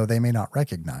 even though they may not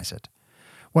recognize it.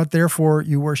 What therefore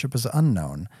you worship is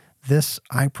unknown, this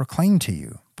I proclaim to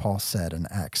you, Paul said in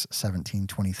Acts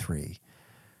 17:23.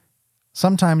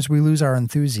 Sometimes we lose our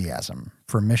enthusiasm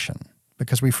for mission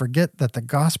because we forget that the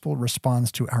gospel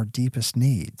responds to our deepest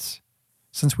needs,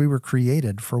 since we were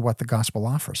created for what the gospel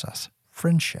offers us: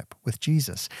 friendship with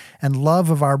Jesus and love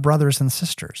of our brothers and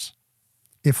sisters.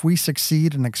 If we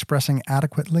succeed in expressing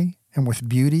adequately and with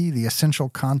beauty the essential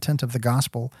content of the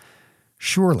gospel,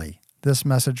 surely this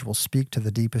message will speak to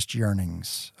the deepest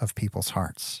yearnings of people's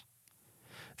hearts.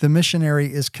 The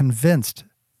missionary is convinced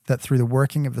that through the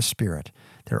working of the Spirit,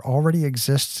 there already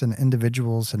exists in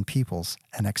individuals and peoples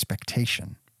an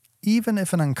expectation, even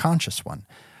if an unconscious one,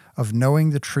 of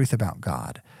knowing the truth about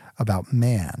God, about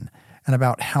man, and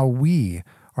about how we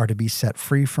are to be set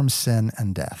free from sin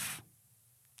and death.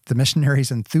 The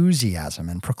missionary's enthusiasm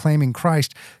in proclaiming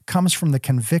Christ comes from the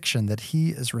conviction that he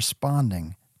is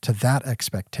responding to that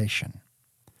expectation.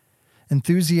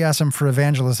 Enthusiasm for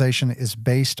evangelization is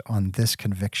based on this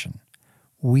conviction.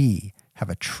 We have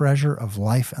a treasure of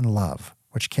life and love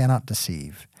which cannot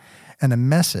deceive, and a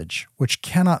message which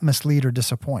cannot mislead or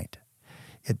disappoint.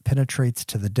 It penetrates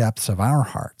to the depths of our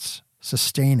hearts,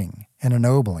 sustaining and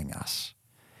ennobling us.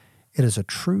 It is a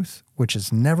truth which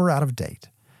is never out of date,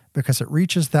 because it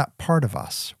reaches that part of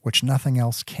us which nothing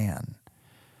else can.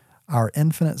 Our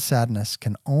infinite sadness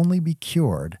can only be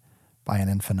cured by an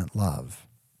infinite love.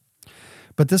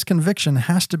 But this conviction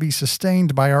has to be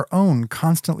sustained by our own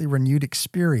constantly renewed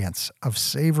experience of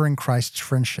savoring Christ's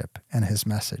friendship and his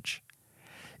message.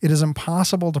 It is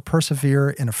impossible to persevere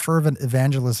in a fervent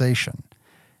evangelization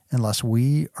unless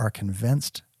we are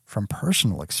convinced from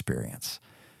personal experience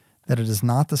that it is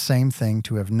not the same thing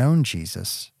to have known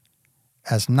Jesus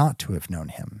as not to have known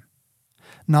him,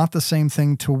 not the same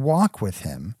thing to walk with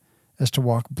him as to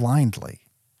walk blindly,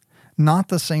 not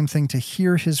the same thing to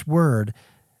hear his word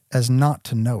as not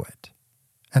to know it,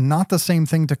 and not the same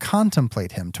thing to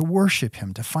contemplate him, to worship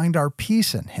him, to find our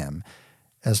peace in him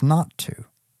as not to.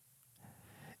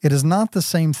 It is not the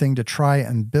same thing to try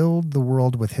and build the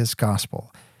world with his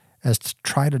gospel as to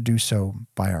try to do so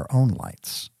by our own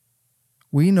lights.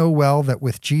 We know well that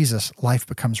with Jesus, life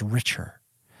becomes richer,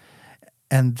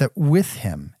 and that with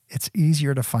him, it's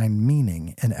easier to find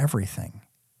meaning in everything.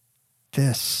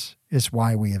 This is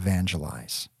why we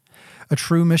evangelize. A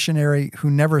true missionary who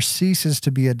never ceases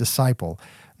to be a disciple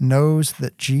knows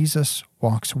that Jesus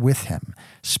walks with him,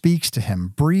 speaks to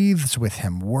him, breathes with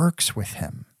him, works with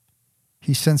him.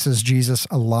 He senses Jesus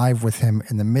alive with him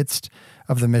in the midst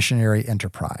of the missionary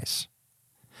enterprise.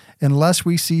 Unless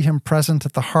we see him present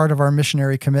at the heart of our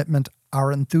missionary commitment,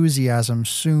 our enthusiasm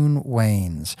soon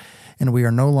wanes, and we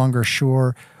are no longer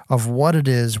sure of what it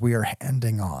is we are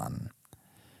handing on.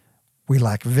 We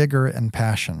lack vigor and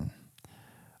passion.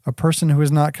 A person who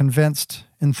is not convinced,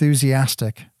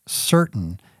 enthusiastic,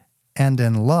 certain, and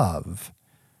in love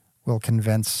will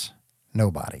convince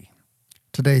nobody.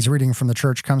 Today's reading from the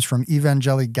church comes from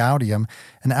Evangelii Gaudium,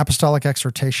 an apostolic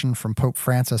exhortation from Pope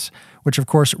Francis, which, of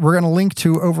course, we're going to link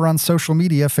to over on social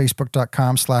media,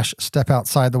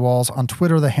 facebook.com/stepoutside-the-walls. On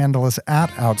Twitter, the handle is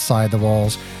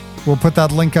 @OutsideTheWalls. We'll put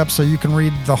that link up so you can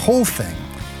read the whole thing.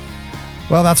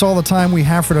 Well, that's all the time we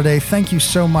have for today. Thank you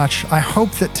so much. I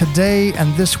hope that today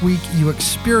and this week you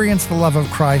experience the love of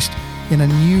Christ in a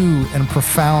new and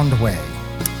profound way.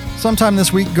 Sometime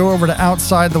this week, go over to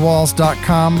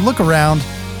OutsideTheWalls.com, look around,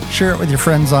 share it with your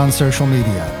friends on social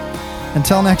media.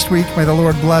 Until next week, may the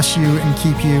Lord bless you and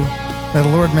keep you. May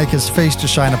the Lord make his face to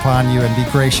shine upon you and be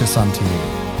gracious unto you.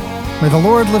 May the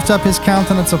Lord lift up his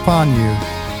countenance upon you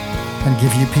and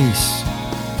give you peace.